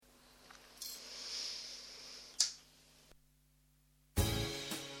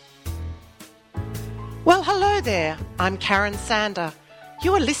Hello there, I'm Karen Sander.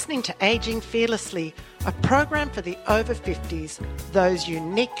 You are listening to Aging Fearlessly, a program for the over 50s, those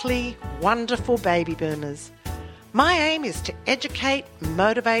uniquely wonderful baby boomers. My aim is to educate,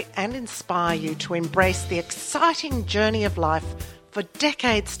 motivate and inspire you to embrace the exciting journey of life for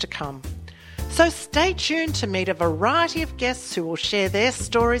decades to come. So stay tuned to meet a variety of guests who will share their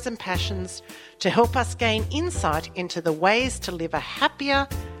stories and passions to help us gain insight into the ways to live a happier,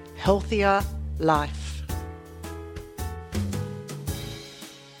 healthier life.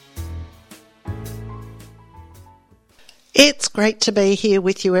 It's great to be here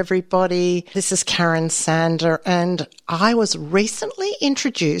with you, everybody. This is Karen Sander, and I was recently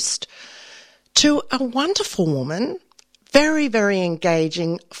introduced to a wonderful woman, very, very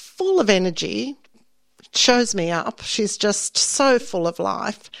engaging, full of energy, shows me up. She's just so full of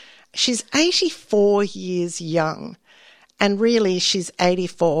life. She's 84 years young, and really she's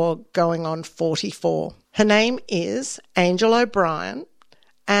 84 going on 44. Her name is Anjel OBryant.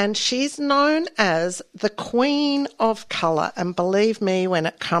 And she's known as the Queen of Colour. And believe me, when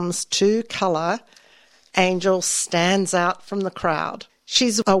it comes to colour, Anjel stands out from the crowd.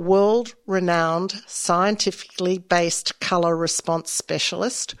 She's a world-renowned, scientifically based colour response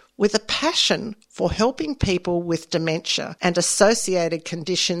specialist with a passion for helping people with dementia and associated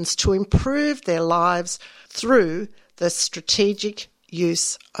conditions to improve their lives through the strategic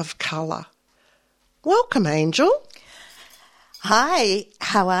use of colour. Welcome, Anjel. Hi,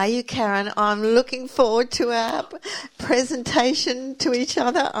 how are you, Karen? I'm looking forward to our presentation to each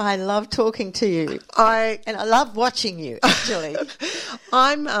other. I love talking to you. And I love watching you, actually.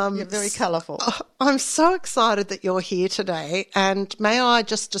 You're very colourful. I'm so excited that you're here today. And may I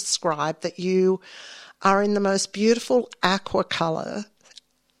just describe that you are in the most beautiful aqua colour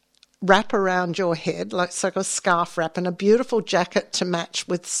wrap around your head, like a scarf wrap, and a beautiful jacket to match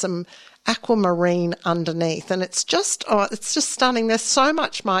with some aquamarine underneath, and it's just stunning. There's so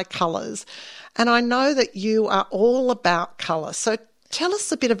much my colours, and I know that you are all about colour. So tell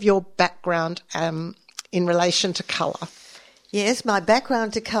us a bit of your background in relation to colour. Yes, my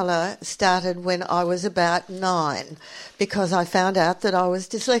background to colour started when I was about 9 because I found out that I was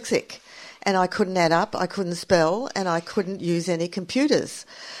dyslexic and I couldn't add up, I couldn't spell, and I couldn't use any computers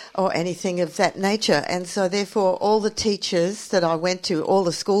or anything of that nature. And so therefore all the teachers that I went to, all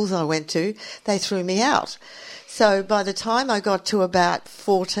the schools I went to, they threw me out. So by the time I got to about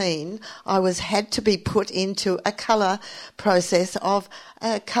 14, I had to be put into a colour process of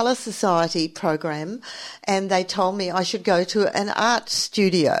a colour society program, and they told me I should go to an art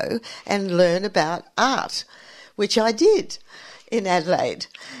studio and learn about art, which I did in Adelaide.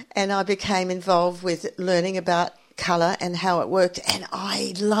 And I became involved with learning about colour and how it worked, and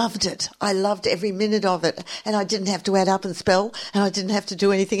I loved it. I loved every minute of it, and I didn't have to add up and spell, and I didn't have to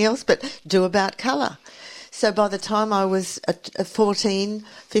do anything else but do about colour. So by the time I was 14,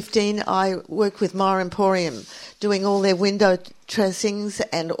 15, I worked with Myer Emporium, doing all their window dressings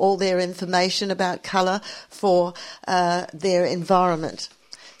and all their information about colour for their environment.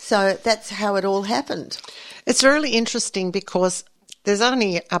 So that's how it all happened. It's really interesting because there's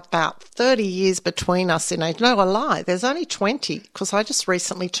only about 30 years between us in age. No, I lie. There's only 20 because I just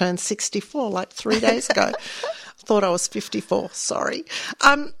recently turned 64 like 3 days ago. I thought I was 54, sorry.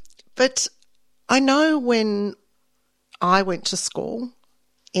 But I know when I went to school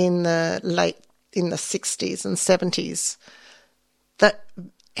in the 60s and 70s that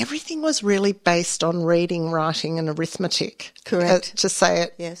everything was really based on reading, writing and arithmetic. Correct. To say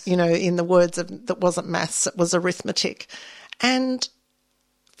it, yes. In the words that wasn't maths, it was arithmetic. And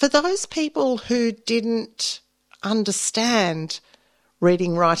for those people who didn't understand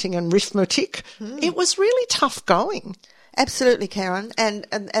reading, writing and arithmetic, it was really tough going. Absolutely, Karen. And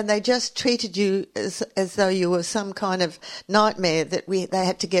they just treated you as though you were some kind of nightmare that they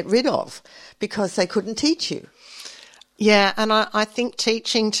had to get rid of because they couldn't teach you. Yeah, and I think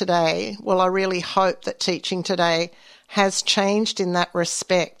teaching today, I really hope that teaching today has changed in that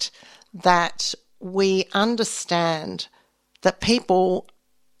respect, that we understand that people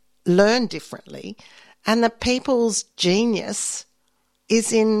learn differently and that people's genius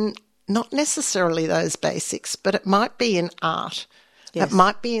is in not necessarily those basics, but it might be in art, yes. It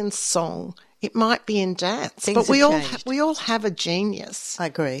might be in song, it might be in dance. Things but we changed. all have a genius. I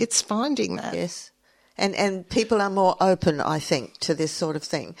agree. It's finding that. Yes. And people are more open, I think, to this sort of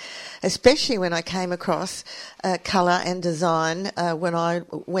thing, especially when I came across colour and design when I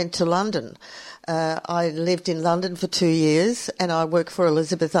went to London. I lived in London for 2 years and I worked for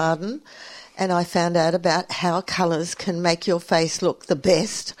Elizabeth Arden, and I found out about how colours can make your face look the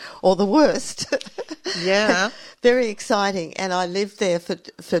best or the worst. Yeah. Very exciting. And I lived there for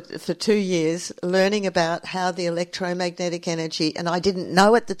 2 years learning about how the electromagnetic energy, and I didn't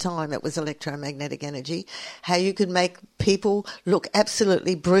know at the time it was electromagnetic energy, how you could make people look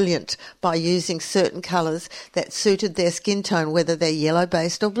absolutely brilliant by using certain colours that suited their skin tone, whether they're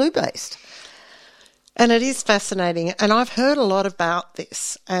yellow-based or blue-based. And it is fascinating. And I've heard a lot about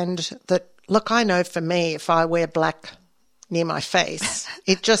this. And that, look, I know for me, if I wear black near my face,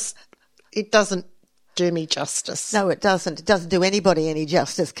 it doesn't do me justice. No, it doesn't. It doesn't do anybody any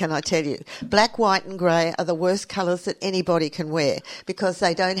justice, can I tell you. Black, white and grey are the worst colours that anybody can wear because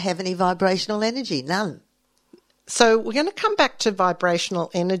they don't have any vibrational energy, none. So we're going to come back to vibrational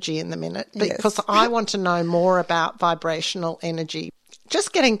energy in a minute because Yes. I want to know more about vibrational energy.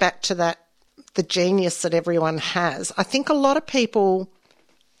 Just getting back to that, the genius that everyone has. I think a lot of people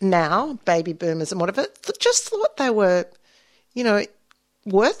now, baby boomers and whatever, just thought they were,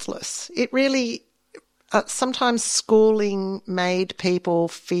 worthless. It really... sometimes schooling made people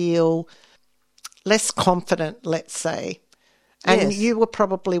feel less confident, let's say. And Yes. you were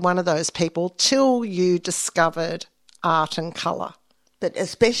probably one of those people till you discovered art and colour. But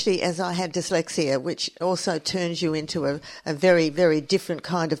especially as I had dyslexia, which also turns you into a very, very different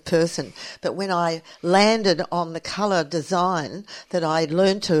kind of person. But when I landed on the colour design that I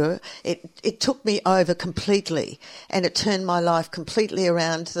learned it took me over completely, and it turned my life completely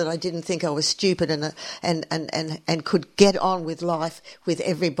around so that I didn't think I was stupid and could get on with life with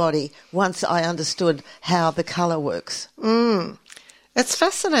everybody once I understood how the colour works. It's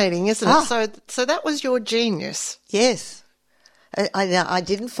fascinating, isn't it? So that was your genius. Yes. I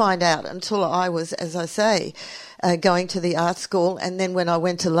didn't find out until I was, as I say, going to the art school, and then when I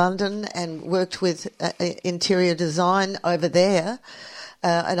went to London and worked with interior design over there,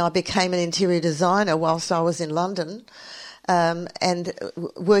 and I became an interior designer whilst I was in London, and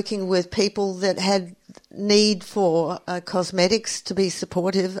working with people that had need for cosmetics to be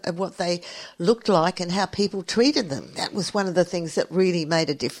supportive of what they looked like and how people treated them. That was one of the things that really made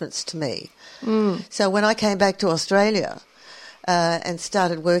a difference to me. So when I came back to Australia, and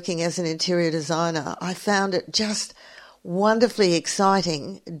started working as an interior designer, I found it just wonderfully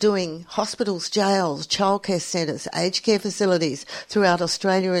exciting doing hospitals, jails, childcare centres, aged care facilities throughout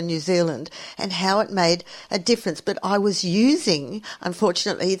Australia and New Zealand, and how it made a difference. But I was using,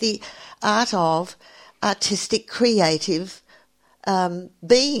 unfortunately, the art of artistic, creative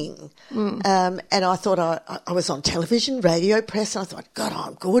being. And I thought I was on television, radio, press, and I thought, God,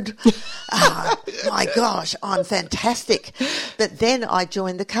 I'm good. My gosh, I'm fantastic. But then I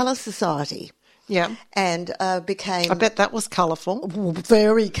joined the Colour Society. Yeah. And became... I bet that was colourful.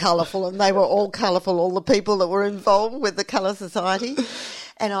 Very colourful, and they were all colourful, all the people that were involved with the Colour Society.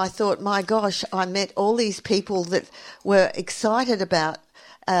 And I thought, my gosh, I met all these people that were excited about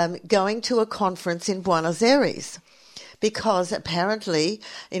going to a conference in Buenos Aires. Because apparently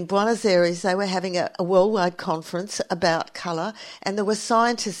in Buenos Aires they were having a worldwide conference about colour, and there were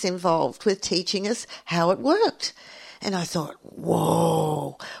scientists involved with teaching us how it worked. And I thought,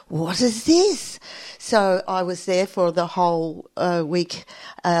 whoa, what is this? So I was there for the whole week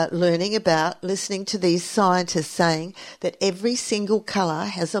learning about, listening to these scientists saying that every single colour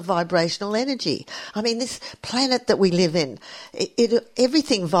has a vibrational energy. I mean, this planet that we live in,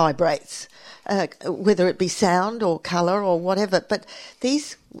 everything vibrates. Whether it be sound or colour or whatever. But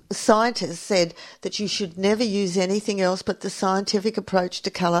these scientists said that you should never use anything else but the scientific approach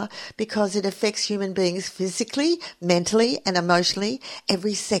to colour because it affects human beings physically, mentally and emotionally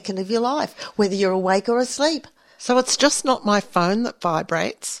every second of your life, whether you're awake or asleep. So it's just not my phone that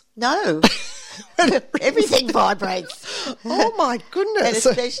vibrates? No. Everything vibrates. Oh my goodness! And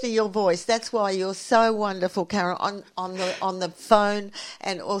especially your voice. That's why you're so wonderful, Karen, on the phone,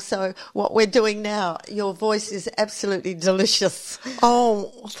 and also what we're doing now. Your voice is absolutely delicious.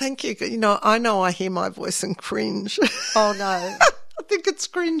 Oh, thank you. I know I hear my voice and cringe. Oh no. I think it's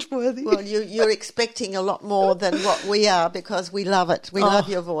cringeworthy. Well, you're expecting a lot more than what we are because we love it. We love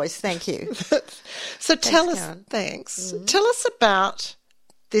your voice. Thank you. So tell us, Karen. thanks. Mm-hmm. Tell us about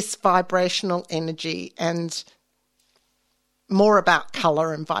this vibrational energy and more about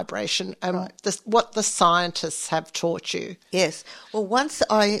colour and vibration and what the scientists have taught you. Yes. Well, once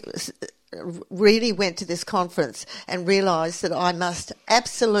I really went to this conference and realised that I must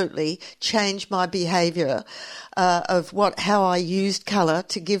absolutely change my behaviour of how I used colour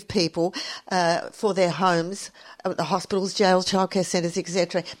to give people for their homes at the hospitals, jails, childcare centres,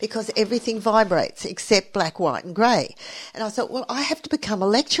 etc., because everything vibrates except black, white and grey. And I thought, well, I have to become a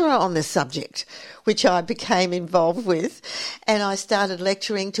lecturer on this subject, which I became involved with. And I started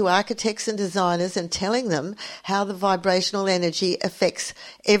lecturing to architects and designers and telling them how the vibrational energy affects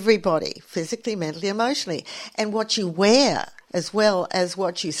everybody, physically, mentally, emotionally, and what you wear as well as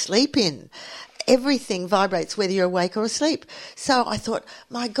what you sleep in. Everything vibrates whether you're awake or asleep. So I thought,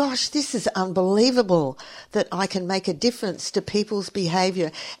 my gosh, this is unbelievable that I can make a difference to people's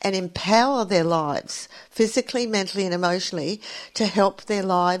behaviour and empower their lives physically, mentally and emotionally to help their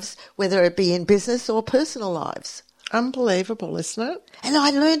lives, whether it be in business or personal lives. Unbelievable, isn't it? And I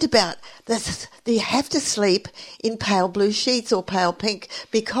learned about this, that you have to sleep in pale blue sheets or pale pink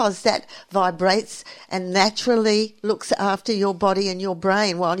because that vibrates and naturally looks after your body and your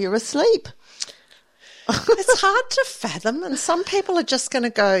brain while you're asleep. It's hard to fathom, and some people are just going to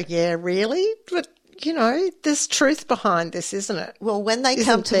go, yeah, really? But, you know, there's truth behind this, isn't it? Well, when they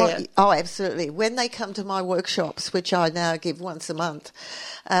come to my... Oh, absolutely. When they come to my workshops, which I now give once a month,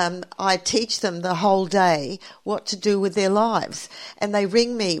 I teach them the whole day what to do with their lives. And they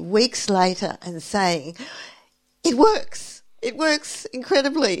ring me weeks later and saying, it works. It works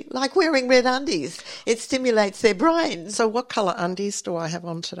incredibly, like wearing red undies. It stimulates their brain. So what colour undies do I have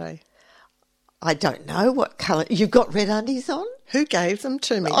on today? I don't know what colour. You've got red undies on? Who gave them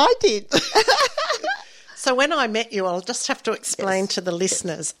to me? I did. So when I met you, I'll just have to explain to the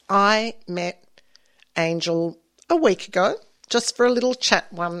listeners. I met Anjel a week ago, just for a little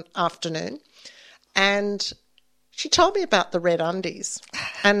chat one afternoon, and she told me about the red undies.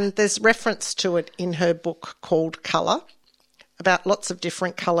 And there's reference to it in her book called Colour, about lots of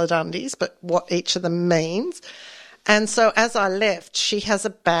different coloured undies, but what each of them means. And so as I left, she has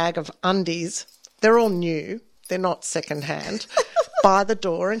a bag of undies. They're all new. They're not secondhand. By the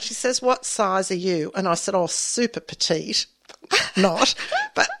door. And she says, what size are you? And I said, oh, super petite. Not.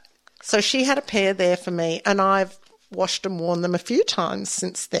 But so she had a pair there for me, and I've washed and worn them a few times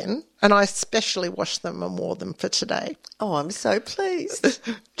since then. And I especially washed them and wore them for today. Oh, I'm so pleased.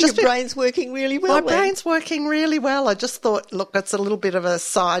 Your brain's working really well. My brain's working really well. I just thought, look, it's a little bit of a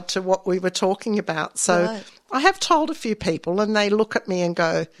side to what we were talking about. So right. I have told a few people, and they look at me and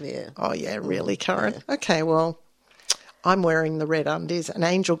go, oh, yeah, really, Karen? Yeah. Okay, well, I'm wearing the red undies, and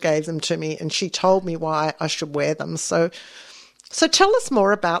Anjel gave them to me, and she told me why I should wear them. So tell us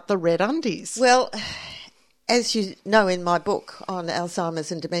more about the red undies. Well, as you know, in my book on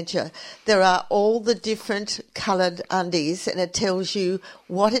Alzheimer's and dementia, there are all the different coloured undies, and it tells you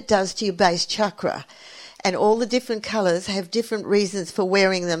what it does to your base chakra. And all the different colours have different reasons for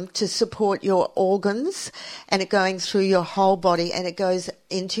wearing them to support your organs, and it going through your whole body, and it goes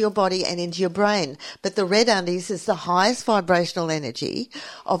into your body and into your brain. But the red undies is the highest vibrational energy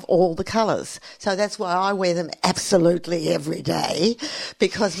of all the colours. So that's why I wear them absolutely every day,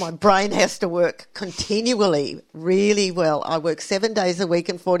 because my brain has to work continually really well. I work 7 days a week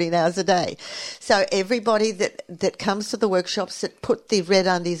and 14 hours a day. So everybody that comes to the workshops that put the red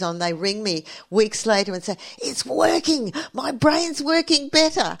undies on, they ring me weeks later and say, it's working. My brain's working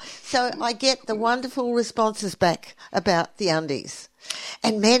better. So I get the wonderful responses back about the undies.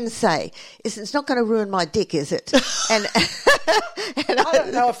 And men say, it's not going to ruin my dick, is it? And I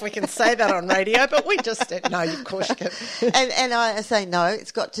don't know if we can say that on radio, but we just no, of course you can. And I say, no,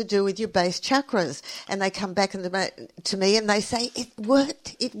 it's got to do with your base chakras. And they come back to me and they say, it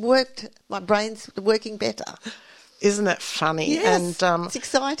worked. My brain's working better. Isn't it funny? Yes, and it's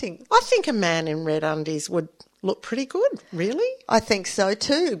exciting. I think a man in red undies would look pretty good, really. I think so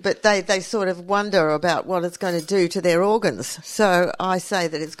too, but they sort of wonder about what it's going to do to their organs. So I say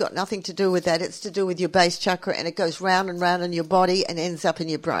that it's got nothing to do with that. It's to do with your base chakra, and it goes round and round in your body and ends up in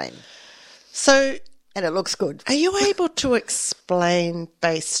your brain. So, and it looks good. Are you able to explain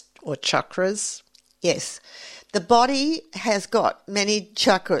base or chakras? Yes. The body has got many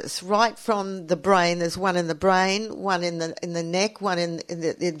chakras, right from the brain. There's one in the brain, one in the neck, one in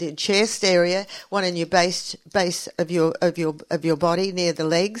the chest area, one in your base of your body near the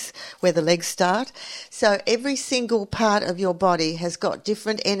legs, where the legs start. So every single part of your body has got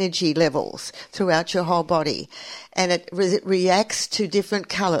different energy levels throughout your whole body, and it reacts to different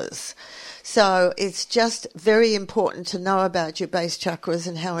colours. So it's just very important to know about your base chakras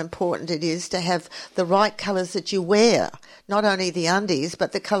and how important it is to have the right colours that you wear, not only the undies,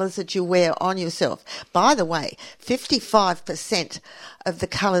 but the colours that you wear on yourself. By the way, 55% of the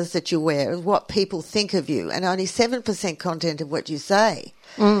colours that you wear is what people think of you, and only 7% content of what you say.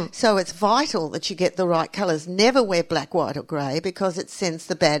 So it's vital that you get the right colours. Never wear black, white or grey because it sends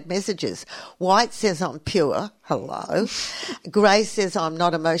the bad messages. White says I'm pure, hello. Grey says I'm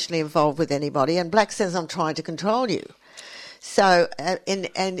not emotionally involved with anybody, and black says I'm trying to control you. So,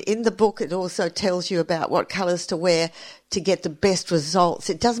 in the book, it also tells you about what colours to wear to get the best results.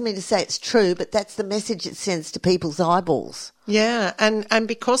 It doesn't mean to say it's true, but that's the message it sends to people's eyeballs. Yeah, and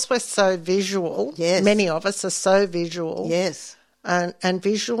because we're so visual, yes. Many of us are so visual. Yes. And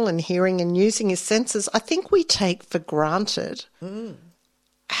visual and hearing and using his senses, I think we take for granted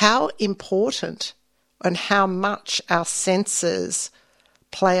how important and how much our senses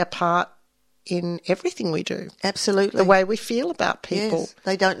play a part in everything we do. Absolutely. The way we feel about people. Yes,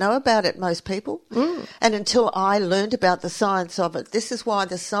 they don't know about it, most people. And until I learned about the science of it, this is why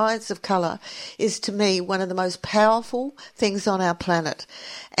the science of colour is, to me, one of the most powerful things on our planet.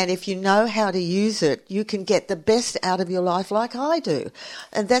 And if you know how to use it, you can get the best out of your life like I do.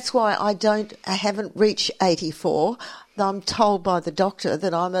 And that's why I haven't reached 84. I'm told by the doctor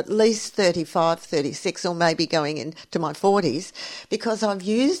that I'm at least 35, 36, or maybe going into my 40s, because I've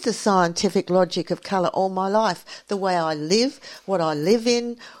used the scientific logic of colour all my life. The way I live, what I live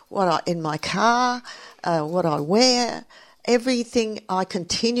in, in my car, what I wear, everything I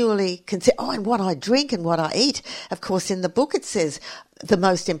continually consider. Oh, and what I drink and what I eat. Of course, in the book it says the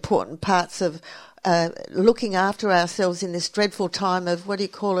most important parts of looking after ourselves in this dreadful time of, what do you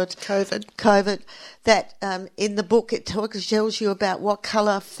call it? COVID. That in the book it tells you about what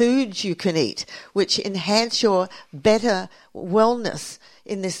colour foods you can eat, which enhance your better wellness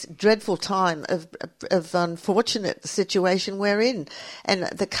in this dreadful time of unfortunate situation we're in. And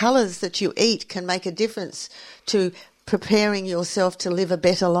the colours that you eat can make a difference to preparing yourself to live a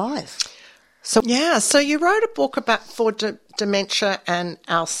better life. So you wrote a book for dementia and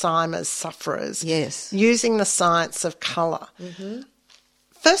Alzheimer's sufferers. Yes. Using the science of colour.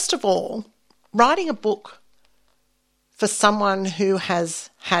 First of all, writing a book for someone who has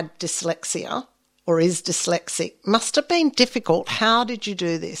had dyslexia or is dyslexic must have been difficult. How did you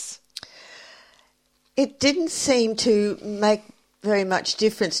do this? It didn't seem to make very much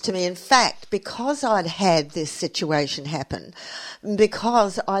difference to me. In fact, because I'd had this situation happen,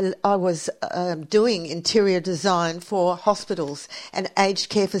 because I was doing interior design for hospitals and aged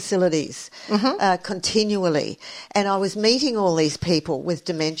care facilities continually, and I was meeting all these people with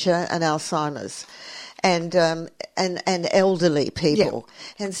dementia and Alzheimer's and elderly people.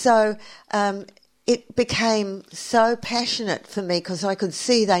 Yeah. And so it became so passionate for me because I could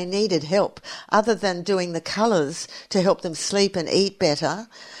see they needed help. Other than doing the colours to help them sleep and eat better,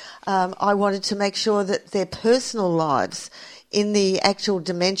 I wanted to make sure that their personal lives in the actual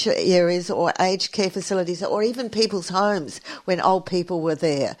dementia areas or aged care facilities or even people's homes when old people were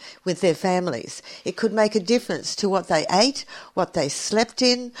there with their families, it could make a difference to what they ate, what they slept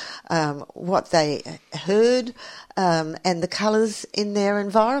in, what they heard, and the colours in their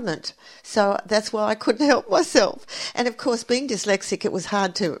environment. So that's why I couldn't help myself. And of course, being dyslexic, it was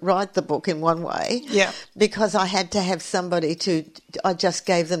hard to write the book in one way. Yeah. Because I had to have somebody I just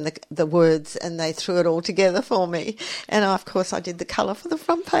gave them the words and they threw it all together for me. And of course, I did the colour for the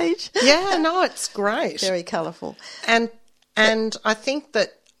front page. Yeah, no, it's great. Very colourful. And I think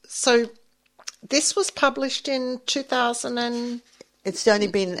that, so this was published in 2019? It's only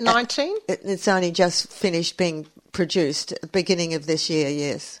been 19. It's only just finished being produced at the beginning of this year,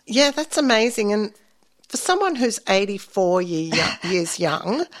 yes. Yeah, that's amazing. And for someone who's 84 years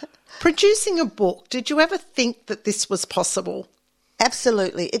young, producing a book, did you ever think that this was possible?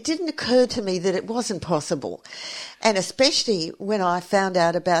 Absolutely. It didn't occur to me that it wasn't possible. And especially when I found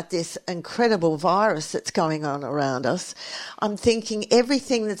out about this incredible virus that's going on around us, I'm thinking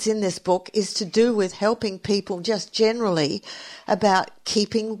everything that's in this book is to do with helping people just generally about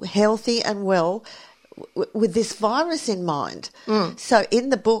keeping healthy and well with this virus in mind. So in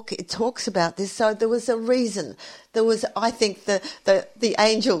the book it talks about this. So there was a reason. I think the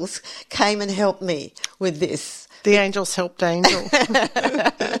angels came and helped me with this. The angels helped Angel.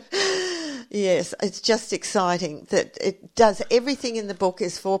 Yes, it's just exciting that it does. Everything in the book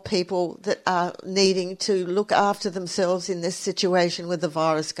is for people that are needing to look after themselves in this situation with the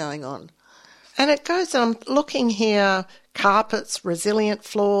virus going on. And it goes on, I'm looking here, carpets, resilient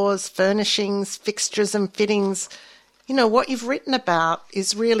floors, furnishings, fixtures and fittings. You know, what you've written about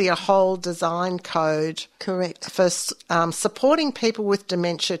is really a whole design code. Correct. For supporting people with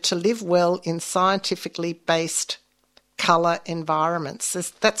dementia to live well in scientifically based colour environments.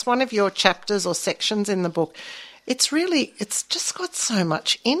 That's one of your chapters or sections in the book. It's just got so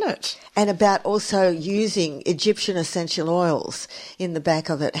much in it. And about also using Egyptian essential oils in the back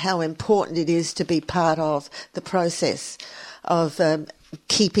of it, how important it is to be part of the process of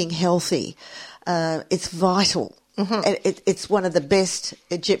keeping healthy. It's vital. And it's one of the best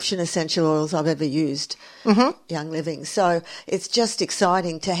Egyptian essential oils I've ever used, Young Living. So it's just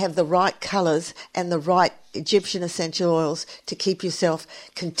exciting to have the right colours and the right Egyptian essential oils to keep yourself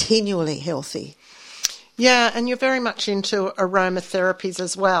continually healthy. Yeah, and you're very much into aromatherapies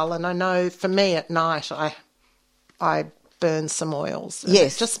as well. And I know for me at night, I burn some oils.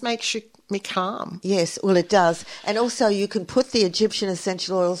 Yes. It just makes me calm. Yes, well, it does. And also you can put the Egyptian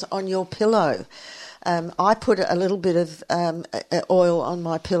essential oils on your pillow. I put a little bit of oil on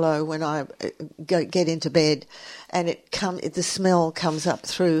my pillow when I get into bed, and the smell comes up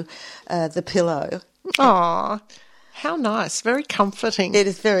through the pillow. Aw, how nice. Very comforting. It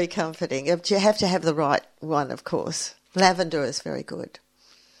is very comforting. You have to have the right one, of course. Lavender is very good.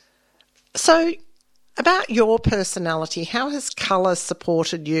 So, about your personality, how has colour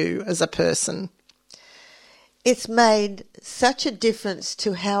supported you as a person? It's made such a difference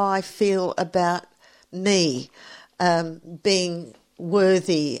to how I feel about me, being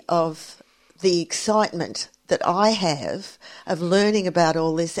worthy of the excitement that I have of learning about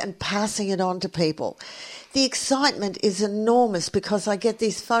all this and passing it on to people. The excitement is enormous because I get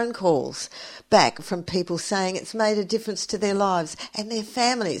these phone calls back from people saying it's made a difference to their lives and their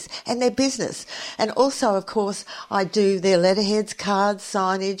families and their business. And also, of course, I do their letterheads, cards,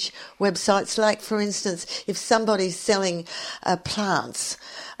 signage, websites. Like, for instance, if somebody's selling plants,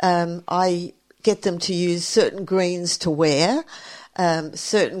 I get them to use certain greens to wear,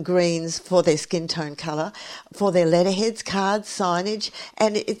 certain greens for their skin tone colour, for their letterheads, cards, signage,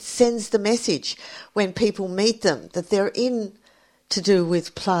 and it sends the message when people meet them that they're in to do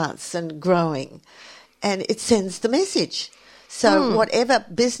with plants and growing, and it sends the message. So whatever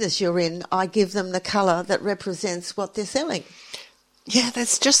business you're in, I give them the colour that represents what they're selling. Yeah,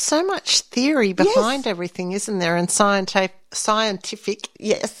 there's just so much theory behind everything, isn't there, and scientific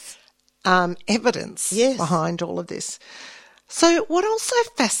evidence behind all of this. So what also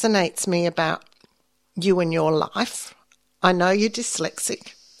fascinates me about you and your life, I know you're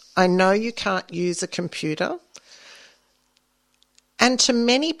dyslexic. I know you can't use a computer. And to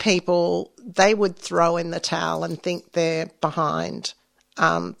many people, they would throw in the towel and think they're behind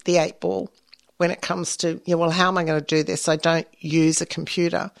the eight ball when it comes to, well, how am I going to do this? I don't use a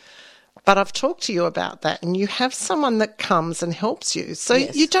computer. But I've talked to you about that, and you have someone that comes and helps you. So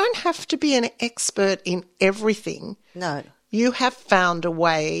you don't have to be an expert in everything. No. You have found a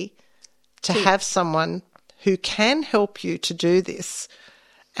way to have someone who can help you to do this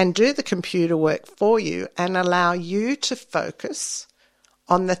and do the computer work for you and allow you to focus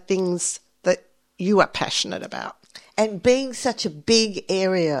on the things that you are passionate about. And being such a big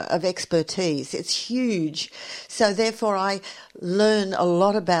area of expertise, it's huge. So therefore I learn a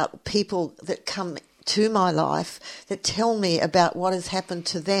lot about people that come to my life that tell me about what has happened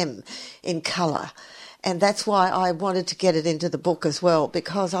to them in colour. And that's why I wanted to get it into the book as well,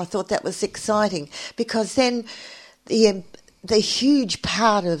 because I thought that was exciting. Because then the huge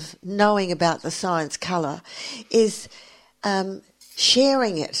part of knowing about the science colour is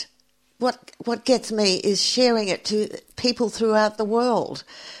sharing it. What gets me is sharing it to people throughout the world,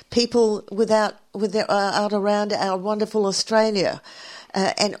 people out around our wonderful Australia,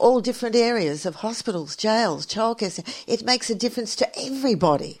 and all different areas of hospitals, jails, childcare. It makes a difference to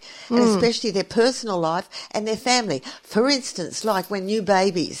everybody, and especially their personal life and their family. For instance, like when new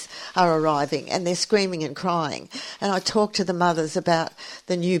babies are arriving and they're screaming and crying, and I talk to the mothers about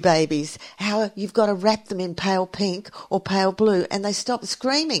the new babies, how you've got to wrap them in pale pink or pale blue, and they stop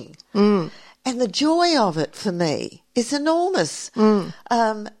screaming. And the joy of it for me is enormous. And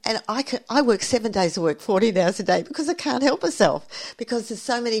I work 7 days a week, 14 hours a day, because I can't help myself, because there's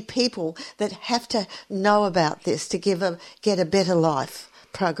so many people that have to know about this to get a better life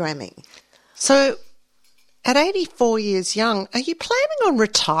programming. So at 84 years young, are you planning on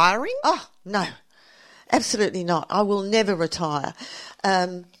retiring? Oh, no, absolutely not. I will never retire.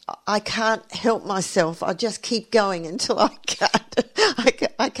 I can't help myself. I just keep going until I can't.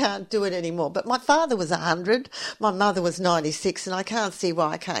 I can't do it anymore. But my father was 100, my mother was 96, and I can't see why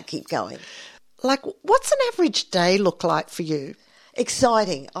I can't keep going. Like, what's an average day look like for you?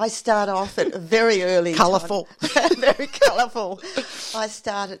 Exciting. I start off at a very early Colourful. Very colourful. I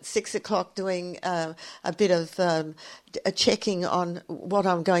start at 6 o'clock doing a bit of a checking on what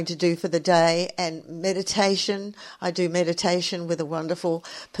I'm going to do for the day, and meditation. I do meditation with a wonderful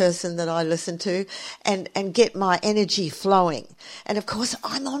person that I listen to, and get my energy flowing. And of course,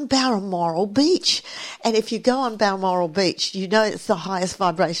 I'm on Balmoral Beach. And if you go on Balmoral Beach, you know it's the highest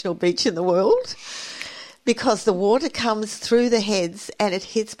vibrational beach in the world. because the water comes through the heads and it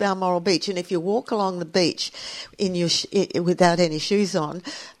hits Balmoral Beach. And if you walk along the beach in your without any shoes on,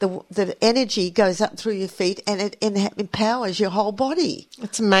 the energy goes up through your feet and it empowers your whole body.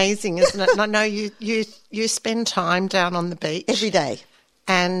 It's amazing, isn't it? And I know you spend time down on the beach. Every day.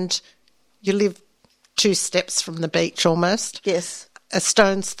 And you live 2 steps from the beach almost. Yes. A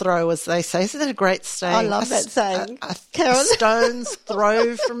stone's throw, as they say. Isn't that a great saying? I love that saying, Karen. A stone's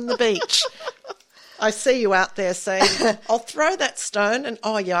throw from the beach. I see you out there saying, I'll throw that stone and,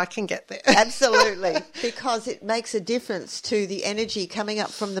 oh, yeah, I can get there. Absolutely, because it makes a difference to the energy coming up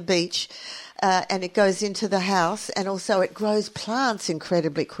from the beach and it goes into the house, and also it grows plants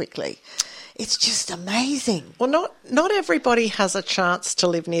incredibly quickly. It's just amazing. Well, not everybody has a chance to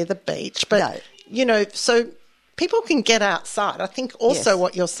live near the beach, but, No. you know, so people can get outside. I think also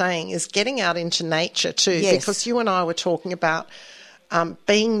what you're saying is getting out into nature too, Yes. because you and I were talking about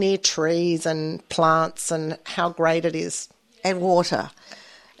being near trees and plants and how great it is. And water.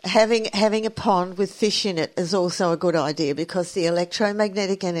 Having a pond with fish in it is also a good idea, because the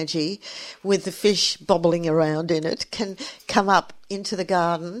electromagnetic energy with the fish bobbling around in it can come up into the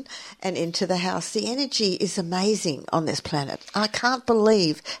garden and into the house. The energy is amazing on this planet. I can't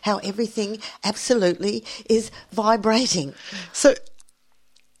believe how everything absolutely is vibrating. So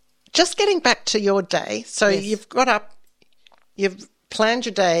just getting back to your day. So Yes. you've got up, you've planned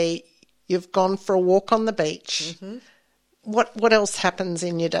your day, you've gone for a walk on the beach. Mm-hmm. What else happens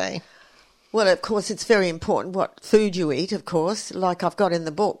in your day? Well, of course, it's very important what food you eat, of course, like I've got in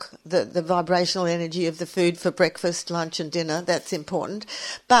the book, the vibrational energy of the food for breakfast, lunch and dinner, that's important.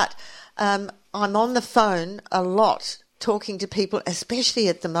 But I'm on the phone a lot talking to people, especially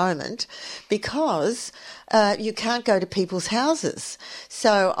at the moment, because you can't go to people's houses.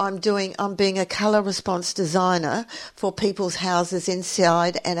 So I'm being a colour response designer for people's houses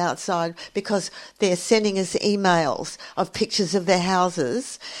inside and outside, because they're sending us emails of pictures of their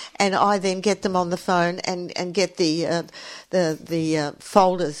houses, and I then get them on the phone and get the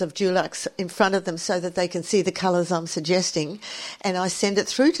folders of Dulux in front of them so that they can see the colours I'm suggesting, and I send it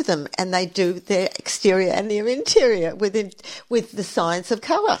through to them, and they do their exterior and their interior with the science of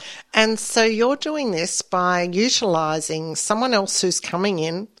colour. And so you're doing this by utilising someone else who's coming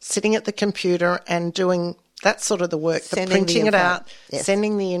in, sitting at the computer and doing that sort of the work, the printing it out, yes.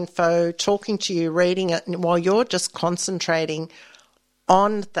 Sending the info, talking to you, reading it, and while you're just concentrating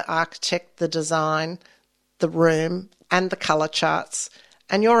on the architect, the design, the room and the colour charts,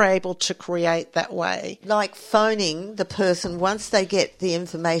 and you're able to create that way. Like phoning the person once they get the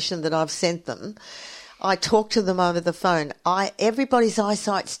information that I've sent them. I talk to them over the phone. Everybody's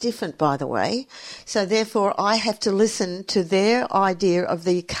eyesight's different, by the way, so therefore I have to listen to their idea of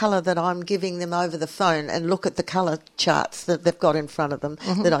the colour that I'm giving them over the phone and look at the colour charts that they've got in front of them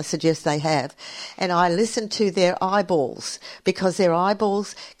that I suggest they have. And I listen to their eyeballs, because their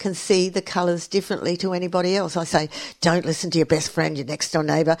eyeballs can see the colours differently to anybody else. I say, don't listen to your best friend, your next door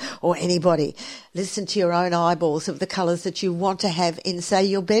neighbour or anybody. Listen to your own eyeballs of the colours that you want to have in, say,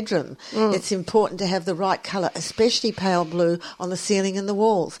 your bedroom. It's important to have the right colour, especially pale blue on the ceiling and the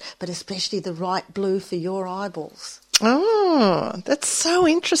walls, but especially the right blue for your eyeballs. Oh, that's so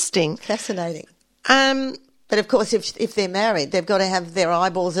interesting. Fascinating. But of course, if they're married, they've got to have their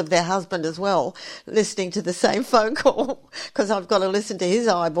eyeballs of their husband as well, listening to the same phone call, because I've got to listen to his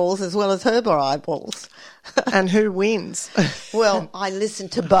eyeballs as well as her eyeballs. And who wins? Well, I listen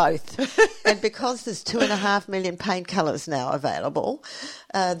to both. And because there's 2.5 million paint colours now available,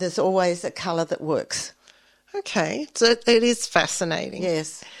 there's always a colour that works. Okay, so it is fascinating.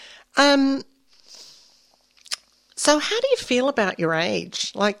 Yes. So how do you feel about your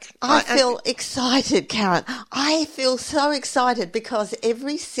age? I feel excited, Karen. I feel so excited because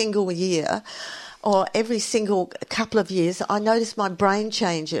every single year or every single couple of years, I notice my brain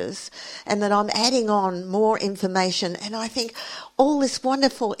changes and that I'm adding on more information. And I think all this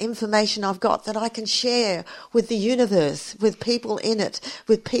wonderful information I've got that I can share with the universe, with people in it,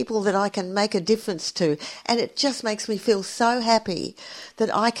 with people that I can make a difference to. And it just makes me feel so happy that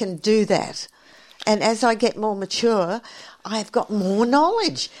I can do that. And as I get more mature, I've got more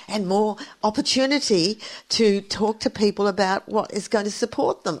knowledge and more opportunity to talk to people about what is going to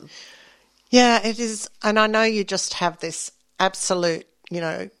support them. Yeah, it is. And I know you just have this absolute,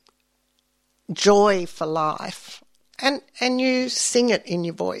 joy for life. And you sing it in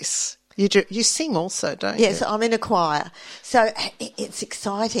your voice. You do. You sing also, don't you? Yes, I'm in a choir. So it's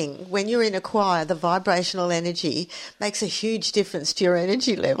exciting. When you're in a choir, the vibrational energy makes a huge difference to your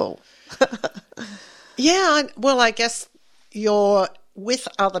energy level. Yeah, I guess you're with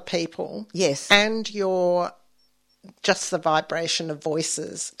other people. Yes. And you're just the vibration of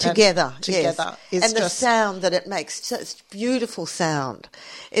voices together, yes. and the sound that it makes, such beautiful sound.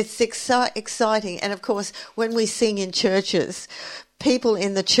 It's exciting. And of course, when we sing in churches, people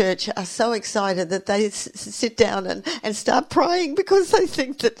in the church are so excited that they sit down and start praying because they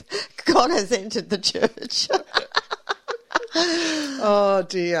think that God has entered the church. Oh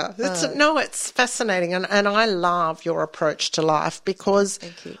dear. It's fascinating, and I love your approach to life, because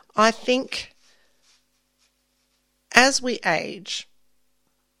Thank you. I think as we age,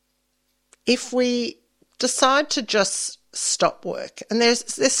 if we decide to just stop work, and there's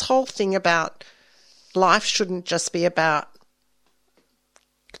this whole thing about life shouldn't just be about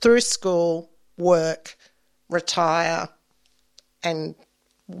through school, work, retire, and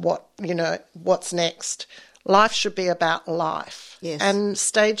what's next. Life should be about life. Yes. And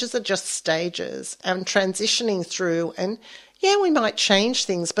stages are just stages, and transitioning through, and we might change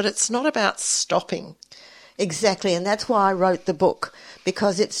things, but it's not about stopping. Exactly, and that's why I wrote the book,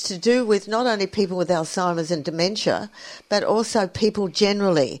 because it's to do with not only people with Alzheimer's and dementia, but also people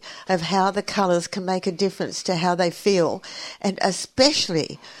generally, of how the colours can make a difference to how they feel, and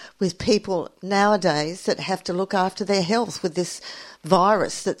especially with people nowadays that have to look after their health with this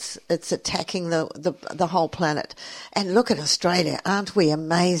virus that's attacking the whole planet. And look at Australia, aren't we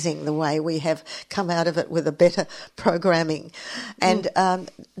amazing the way we have come out of it with a better programming? And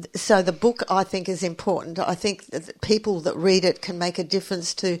so the book, I think, is important. I think that people that read it can make a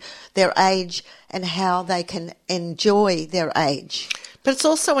difference to their age and how they can enjoy their age. But it's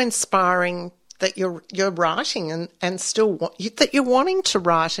also inspiring that you're writing and still that you're wanting to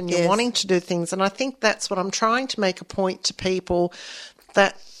write and you're wanting to do things. And I think that's what I'm trying to make a point to people,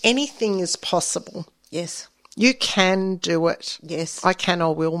 that anything is possible. Yes. You can do it. Yes. I can, I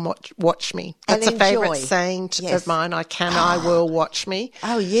will watch me. That's a favourite saying of mine. I can, I will watch me.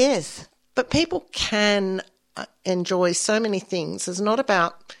 Oh, yes. But people can enjoy so many things. It's not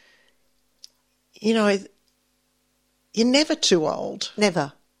about, you're never too old.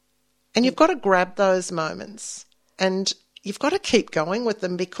 Never. And you've got to grab those moments, and you've got to keep going with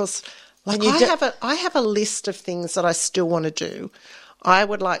them, because I have a list of things that I still want to do. I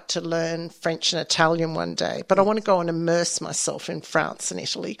would like to learn French and Italian one day, but I want to go and immerse myself in France and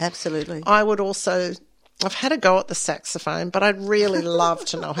Italy. Absolutely. I've had a go at the saxophone, but I'd really love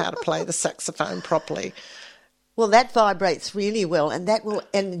to know how to play the saxophone properly. Well, that vibrates really well, and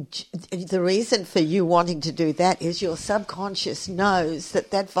the reason for you wanting to do that is your subconscious knows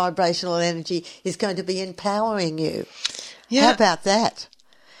that vibrational energy is going to be empowering you. Yeah. How about that?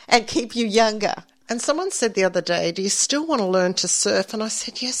 And keep you younger. And someone said the other day, do you still want to learn to surf? And I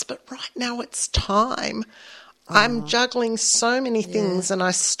said, yes, but right now it's time. I'm juggling so many things, and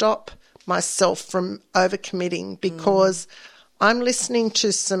I stop myself from overcommitting, because I'm listening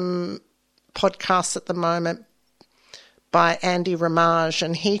to some podcasts at the moment by Andy Ramage,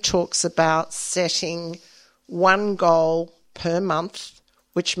 and he talks about setting one goal per month,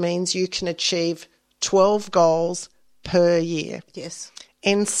 which means you can achieve 12 goals per year. Yes.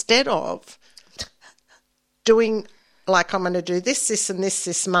 Instead of doing, like, I'm going to do this, and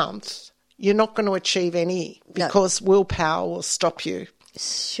this month, you're not going to achieve any, because willpower will stop you.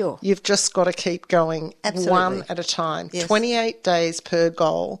 Sure. You've just got to keep going. Absolutely. One at a time. Yes. 28 days per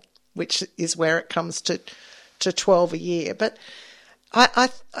goal, which is where it comes to 12 a year. But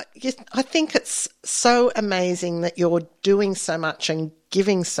I think it's so amazing that you're doing so much and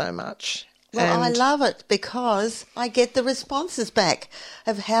giving so much. Well, I love it, because I get the responses back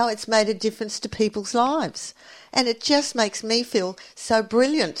of how it's made a difference to people's lives. And it just makes me feel so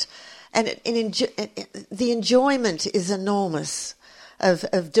brilliant. And the enjoyment is enormous of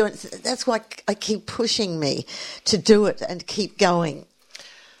doing it. That's why I keep pushing me to do it and keep going.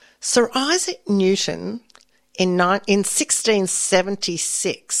 Sir Isaac Newton, in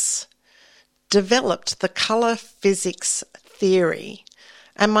 1676, developed the colour physics theory.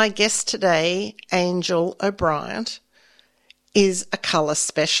 And my guest today, Anjel OBryant, is a colour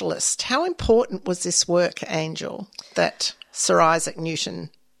specialist. How important was this work, Anjel, that Sir Isaac Newton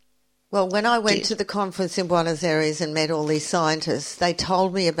Well, when I went to the conference in Buenos Aires and met all these scientists, they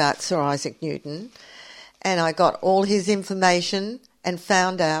told me about Sir Isaac Newton, and I got all his information and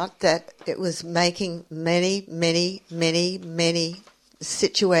found out that it was making many, many, many, many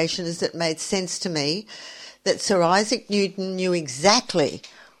situations that made sense to me, that Sir Isaac Newton knew exactly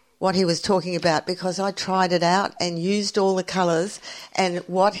what he was talking about, because I tried it out and used all the colours, and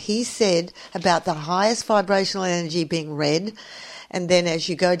what he said about the highest vibrational energy being red, and then as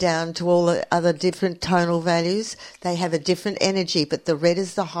you go down to all the other different tonal values, they have a different energy, but the red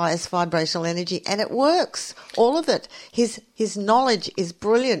is the highest vibrational energy, and it works, all of it. His knowledge is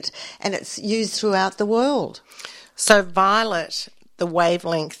brilliant, and it's used throughout the world. So violet, the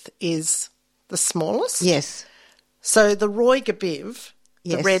wavelength is the smallest. Yes. So the Roy Gabiv,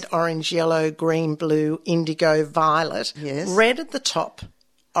 the Yes. red, orange, yellow, green, blue, indigo, violet. Yes. Red at the top,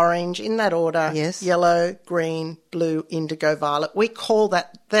 orange in that order. Yes. Yellow, green, blue, indigo, violet. We call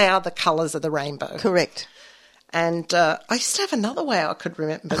that, they are the colours of the rainbow. Correct. And I used to have another way I could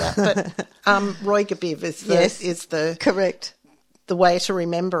remember that, but Roy Gabiv is the, Yes. is the Correct. the way to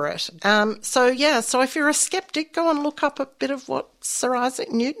remember it. So if you're a skeptic, go and look up a bit of what Sir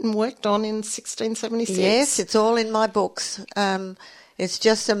Isaac Newton worked on in 1676. Yes, it's all in my books. It's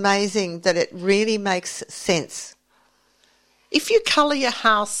just amazing that it really makes sense. If you colour your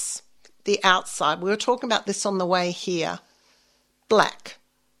house, the outside, we were talking about this on the way here, black,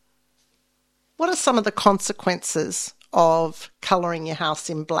 what are some of the consequences of colouring your house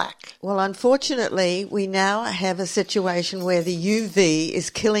in black? Well, unfortunately, we now have a situation where the UV is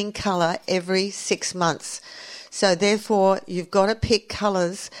killing colour every 6 months. So therefore, you've got to pick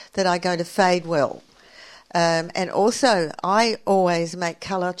colours that are going to fade well. And also, I always make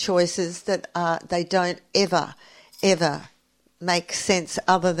colour choices that they don't ever make sense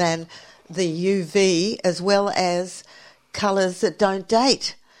other than the UV, as well as colours that don't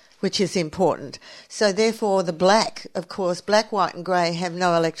date, which is important. So therefore the black, of course, black, white and grey have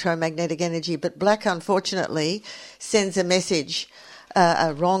no electromagnetic energy, but black, unfortunately, sends a message,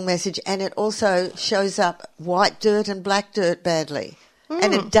 a wrong message, and it also shows up white dirt and black dirt badly,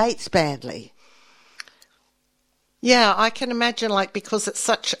 and it dates badly. Yeah, I can imagine, because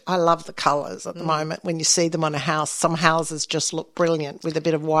it's I love the colours at the moment. When you see them on a house, some houses just look brilliant with a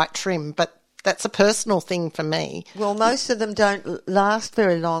bit of white trim, but that's a personal thing for me. Well, most of them don't last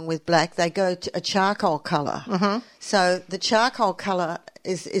very long with black. They go to a charcoal colour. Mm-hmm. So the charcoal colour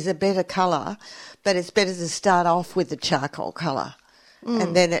is a better colour, but it's better to start off with the charcoal colour,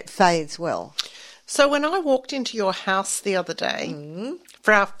 and then it fades well. So when I walked into your house the other day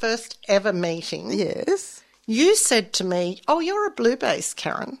for our first ever meeting, Yes. you said to me, "Oh, you're a blue base,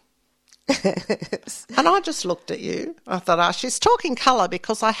 Karen." And I just looked at you. I thought, she's talking colour,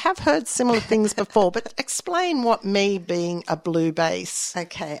 because I have heard similar things before, but explain what me being a blue base.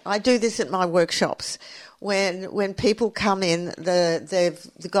 Okay, I do this at my workshops. When people come in, they've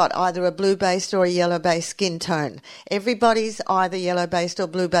got either a blue-based or a yellow-based skin tone. Everybody's either yellow-based or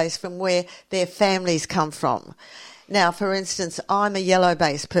blue-based from where their families come from. Now, for instance, I'm a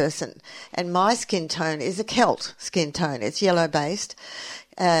yellow-based person, and my skin tone is a Celt skin tone. It's yellow-based.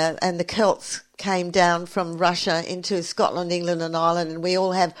 And the Celts came down from Russia into Scotland, England and Ireland, and we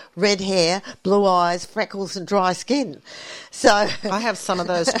all have red hair, blue eyes, freckles and dry skin. So I have some of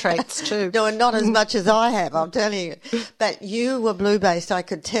those traits too. No, not as much as I have, I'm telling you. But you were blue-based, I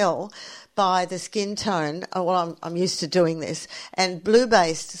could tell by the skin tone. Well, I'm used to doing this. And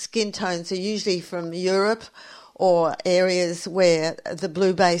blue-based skin tones are usually from Europe or areas where the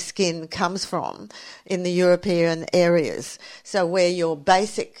blue-based skin comes from, in the European areas. So where your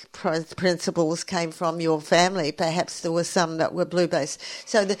basic principles came from your family, perhaps there were some that were blue-based.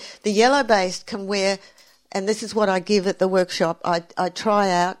 So the yellow-based can wear, and this is what I give at the workshop, I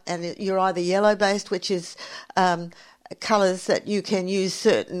try out, and you're either yellow-based, which is colours that you can use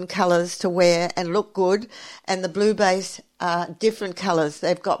certain colours to wear and look good, and the blue-based different colours.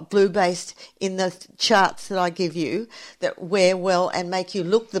 They've got blue-based in the charts that I give you that wear well and make you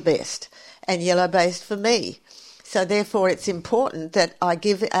look the best, and yellow-based for me. So therefore it's important that I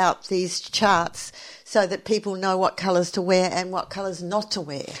give out these charts so that people know what colours to wear and what colours not to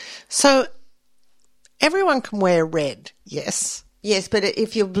wear. So everyone can wear red, yes? Yes, but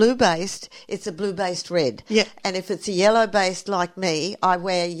if you're blue-based, it's a blue-based red. Yeah. And if it's a yellow-based like me, I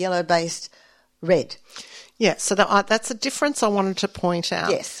wear yellow-based red. Yeah, so that's a difference I wanted to point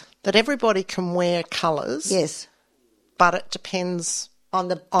out. Yes. That everybody can wear colours. Yes. But it depends on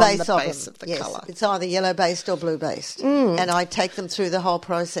the base of the yes. colour. It's either yellow-based or blue-based. And I take them through the whole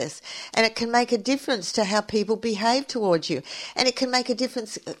process. And it can make a difference to how people behave towards you. And it can make a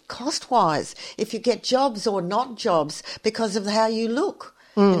difference cost-wise if you get jobs or not jobs because of how you look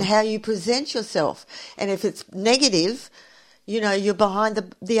and how you present yourself. And if it's negative, you're behind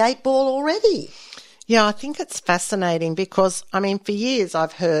the 8 ball already. Yeah, I think it's fascinating because, for years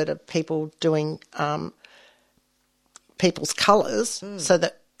I've heard of people doing people's colours so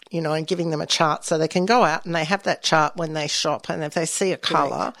that, and giving them a chart so they can go out and they have that chart when they shop, and if they see a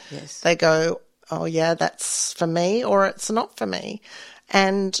colour, yes, they go, oh, yeah, that's for me or it's not for me.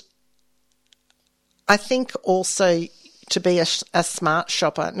 And I think also to be a smart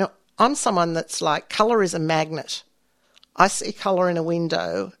shopper, now, I'm someone that's like, colour is a magnet. I see colour in a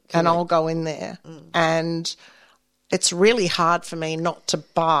window and I'll go in there and it's really hard for me not to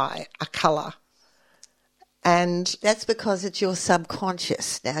buy a colour. And that's because it's your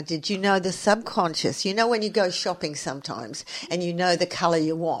subconscious. Now, did you know the subconscious? You know when you go shopping sometimes and you know the colour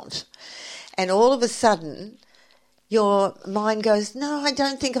you want, and all of a sudden your mind goes, no, I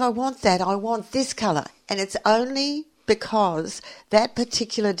don't think I want that. I want this colour. And it's only because that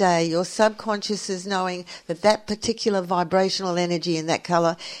particular day your subconscious is knowing that that particular vibrational energy in that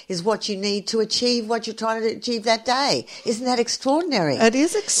colour is what you need to achieve what you're trying to achieve that day. Isn't that extraordinary? it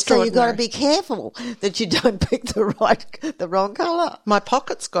is extraordinary. So you've got to be careful that you don't pick the wrong colour. My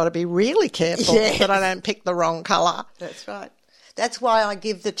pocket's got to be really careful that I don't pick the wrong colour. That's right. That's why I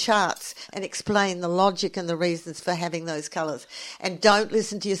give the charts and explain the logic and the reasons for having those colours. And don't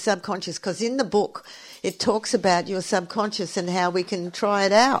listen to your subconscious, because in the book it talks about your subconscious and how we can try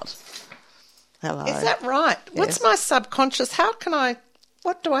it out. Hello. Is that right? Yes. What's my subconscious?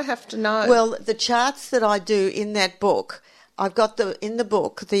 What do I have to know? Well, the charts that I do in that book, I've got in the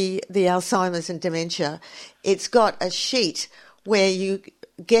book, the Alzheimer's and Dementia, it's got a sheet where you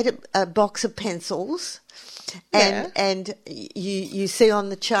get a box of pencils. And you see on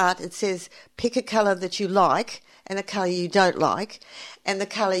the chart it says pick a colour that you like and a colour you don't like, and the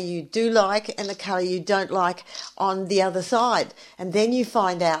colour you do like and the colour you don't like on the other side. And then you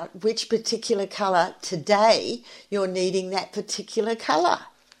find out which particular colour today you're needing that particular colour.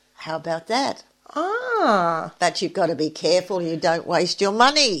 How about that? But you've got to be careful you don't waste your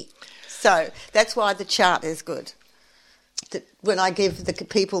money. So that's why the chart is good. When I give the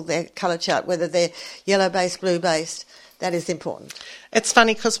people their colour chart, whether they're yellow-based, blue-based, that is important. It's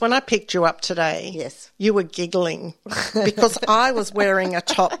funny because when I picked you up today, yes, you were giggling because I was wearing a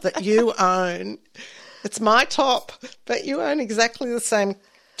top that you own. It's my top, but you own exactly the same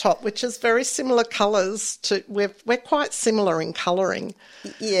top, which is very similar colours. We're quite similar in colouring.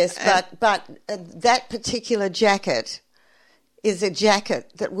 Yes, but that particular jacket is a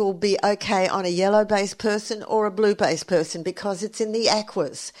jacket that will be okay on a yellow-based person or a blue-based person, because it's in the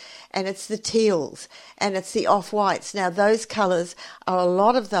aquas and it's the teals and it's the off-whites. Now, those colours, a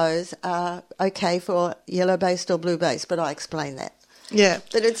lot of those are okay for yellow-based or blue-based, but I explain that. Yeah.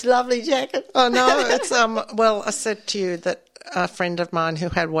 But it's a lovely jacket. Oh, no, it's, well, I said to you that a friend of mine who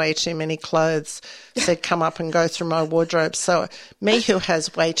had way too many clothes said, come up and go through my wardrobe. So me, who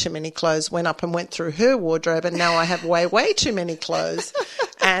has way too many clothes, went up and went through her wardrobe, and now I have way too many clothes.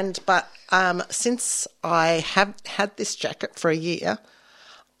 But since I have had this jacket for a year,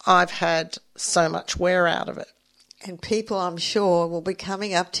 I've had so much wear out of it. And people, I'm sure, will be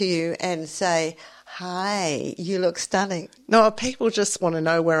coming up to you and say, hi, you look stunning. No, people just want to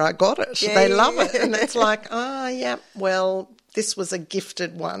know where I got it. Yeah, they love it. And it's like, yeah, well, this was a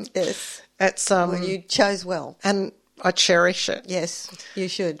gifted one. Yes. It's well, you chose well. And I cherish it. Yes, you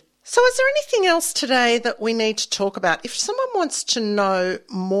should. So is there anything else today that we need to talk about? If someone wants to know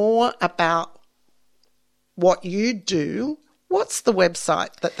more about what you do, what's the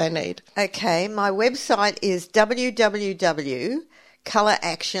website that they need? Okay, my website is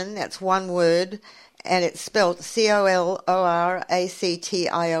www.coloraction, that's one word, and it's spelled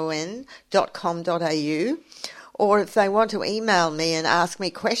COLORACTION.com.au. Or if they want to email me and ask me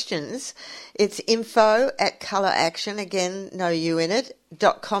questions, it's info@coloraction, again, no U in it,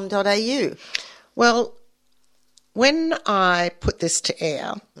 .com.au. Well, when I put this to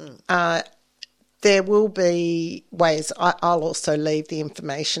air, there will be ways. I'll also leave the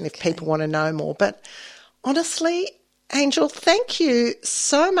information if people want to know more. But honestly, Anjel, thank you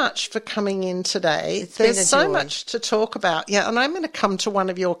so much for coming in today. There's so much to talk about. Yeah, and I'm going to come to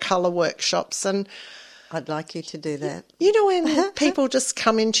one of your colour workshops, and I'd like you to do that. You know, when people just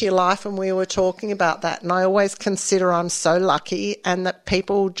come into your life, and we were talking about that, and I always consider I'm so lucky and that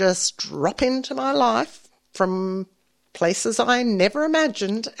people just drop into my life from places I never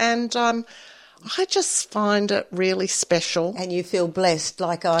imagined, and I just find it really special. And you feel blessed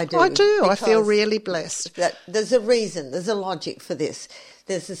like I do. I do. I feel really blessed. There's a reason. There's a logic for this.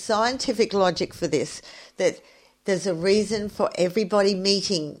 There's a scientific logic for this, that there's a reason for everybody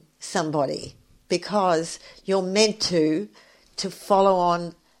meeting somebody, because you're meant to follow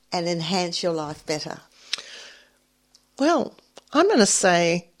on and enhance your life better. Well, I'm going to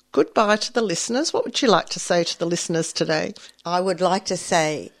say goodbye to the listeners. What would you like to say to the listeners today? I would like to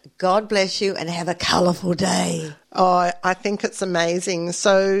say God bless you and have a colourful day. Oh, I think it's amazing.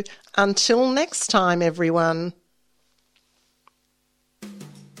 So until next time, everyone.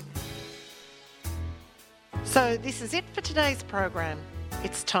 So this is it for today's program.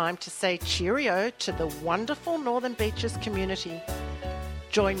 It's time to say cheerio to the wonderful Northern Beaches community.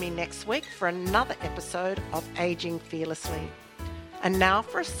 Join me next week for another episode of Aging Fearlessly. And now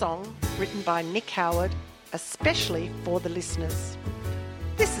for a song written by Nick Howard, especially for the listeners.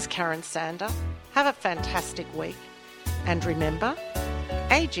 This is Karen Sander. Have a fantastic week. And remember,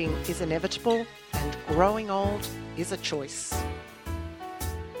 aging is inevitable and growing old is a choice.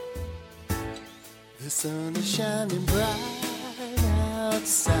 The sun is shining bright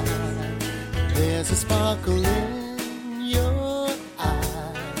outside. There's a sparkle in your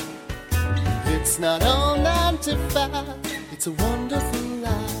eye. It's not all 9 to 5. It's a wonderful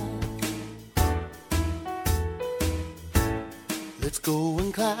life. Let's go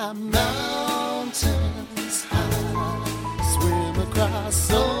and climb mountains high, swim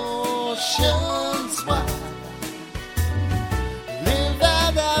across oceans wide, live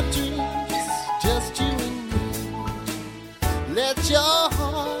out our dreams, just you and me. Let your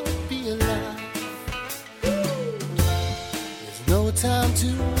heart be alive. There's no time to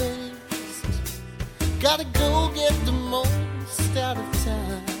waste. Gotta go get the most out of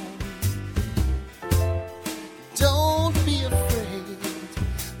time. Don't be afraid.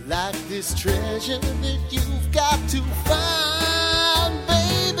 Like this treasure that you've got to find,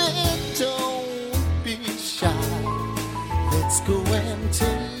 baby, don't be shy. Let's go and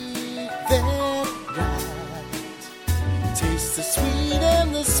take that ride. Taste the sweet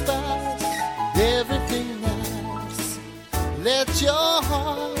and the spice, everything nice. Let your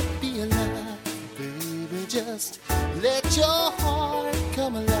heart be alive, baby, just let your heart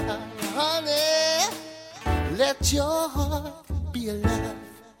come alive, honey. Let your heart be alive.